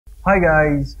Hi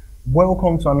guys,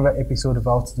 welcome to another episode of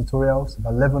our tutorials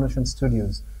by Levonotion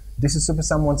Studios. This is Super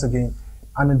Sam once again,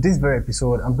 and in this very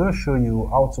episode, I'm going to show you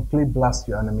how to play blast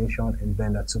your animation in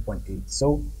Blender 2.8.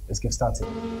 So let's get started.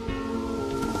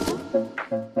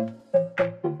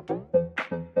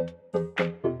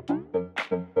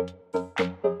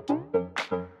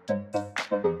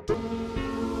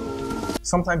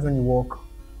 Sometimes when you work,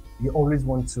 you always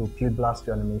want to play blast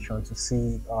your animation to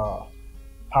see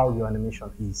how your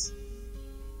animation is.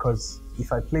 Because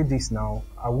if I play this now,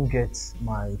 I will get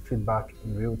my feedback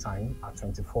in real time at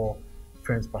 24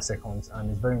 frames per second,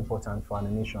 and it's very important for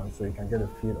animation so you can get a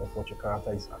feel of what your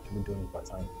character is actually doing per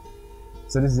time.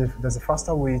 So there's a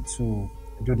faster way to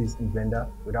do this in Blender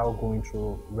without going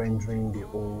through rendering the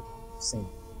whole scene.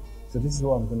 So this is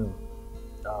what I'm going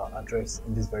to address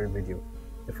in this very video.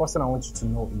 The first thing I want you to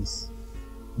know is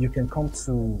you can come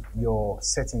to your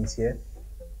settings here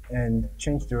and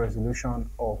change the resolution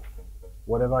of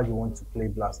whatever you want to play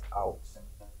blast out.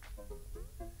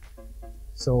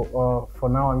 So for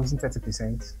now I'm using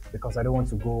 30% because I don't want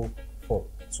to go for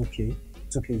 2K.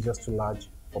 2K is just too large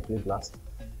for play blast,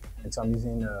 and so I'm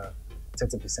using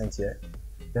 30% here.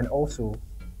 Then also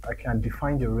I can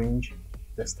define the range,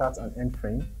 the start and end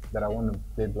frame that I want to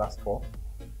play blast for,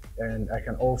 and I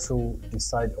can also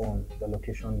decide on the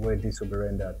location where this will be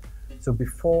rendered. So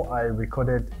before I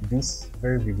recorded this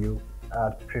very video, I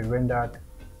had pre-rendered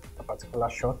a particular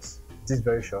shot, this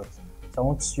very shot. So I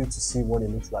want you to see what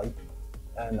it looks like,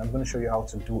 and I'm going to show you how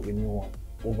to do a new one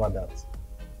over that.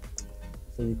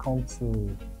 So you come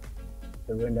to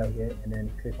the render here and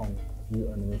then click on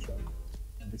view animation,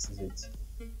 and this is it.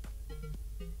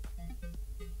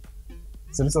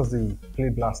 So this was the play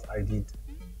blast I did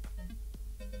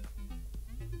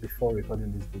before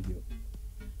recording this video.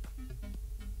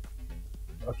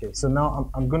 Okay, so now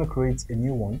I'm going to create a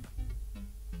new one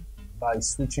by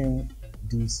switching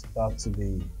this back to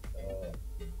the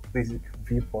basic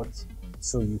viewport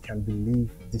so you can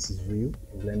believe this is real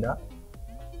in Blender,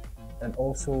 and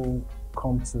also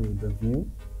come to the view,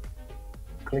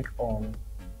 click on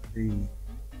the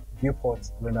viewport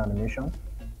render animation,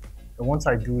 and once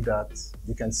I do that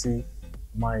you can see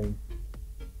my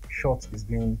shot is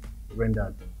being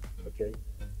rendered. Okay,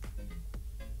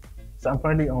 so I'm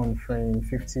currently on frame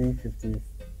 50.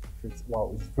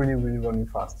 Wow, it's really running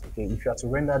fast. Okay, if you have to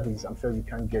render this, I'm sure you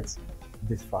can't get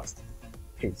this fast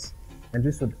pace, and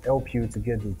this would help you to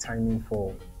get the timing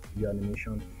for your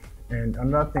animation. And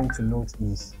another thing to note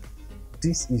is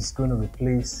this is going to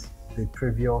replace the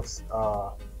previous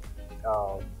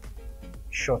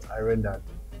shot I rendered.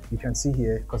 You can see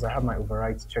here, because I have my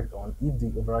overwrite checked on, if the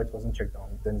overwrite wasn't checked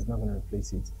on, then it's not going to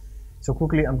replace it. So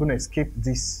quickly I'm going to escape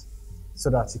this so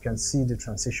that you can see the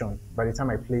transition by the time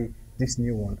I play this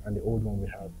new one and the old one we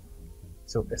have.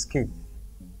 So escape.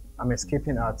 I'm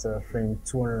escaping at frame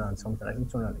 200 and something, I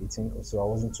think 218 or so, I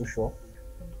wasn't too sure.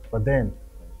 But then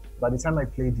by the time I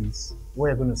play this, what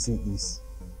you're going to see is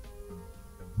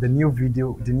the new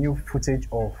video, the new footage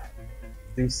of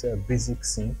this basic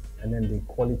scene, and then the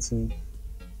quality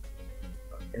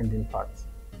ending part.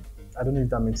 I don't know if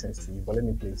that makes sense to you, but let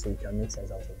me play so you can make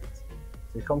sense out of it.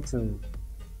 So you come to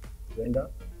render,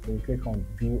 then you click on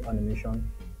view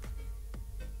animation.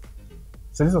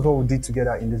 So this is what we did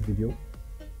together in this video.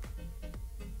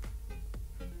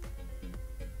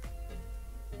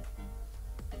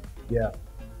 Yeah,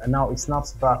 and now it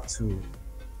snaps back to,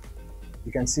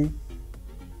 you can see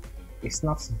it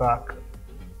snaps back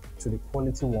to the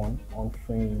quality one on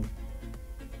frame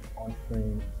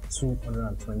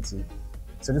 220.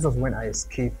 So this was when I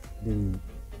escaped the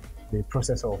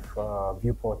process of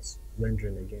viewport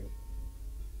rendering again.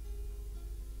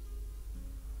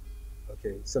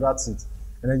 Okay, so that's it.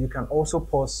 And then you can also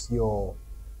pause your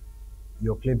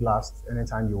play blast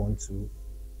anytime you want to.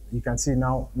 You can see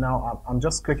now I'm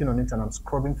just clicking on it and I'm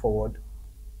scrubbing forward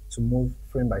to move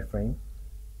frame by frame,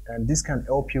 and this can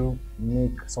help you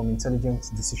make some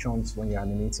intelligent decisions when you're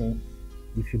animating.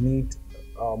 If you need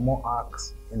more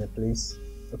arcs in a place,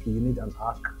 okay, you need an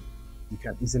arc, you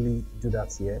can easily do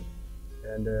that here.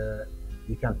 And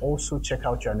you can also check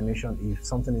out your animation if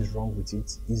something is wrong with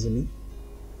it easily.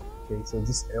 Okay, so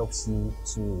this helps you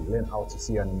to learn how to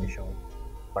see animation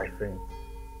by frame.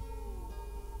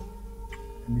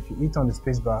 And if you hit on the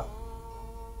spacebar,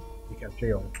 you can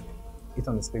play on. Hit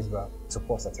on the spacebar to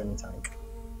pause at any time.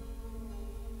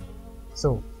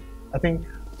 So I think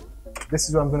this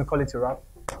is what I'm going to call it a wrap.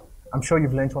 I'm sure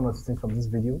you've learned one or two things from this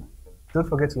video. Don't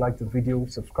forget to like the video,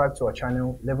 subscribe to our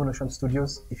channel, Levonotion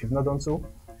Studios, if you've not done so,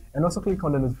 and also click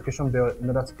on the notification bell in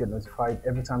order to get notified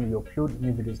every time we upload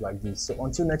new videos like this. So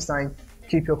until next time,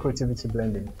 keep your creativity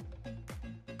blending.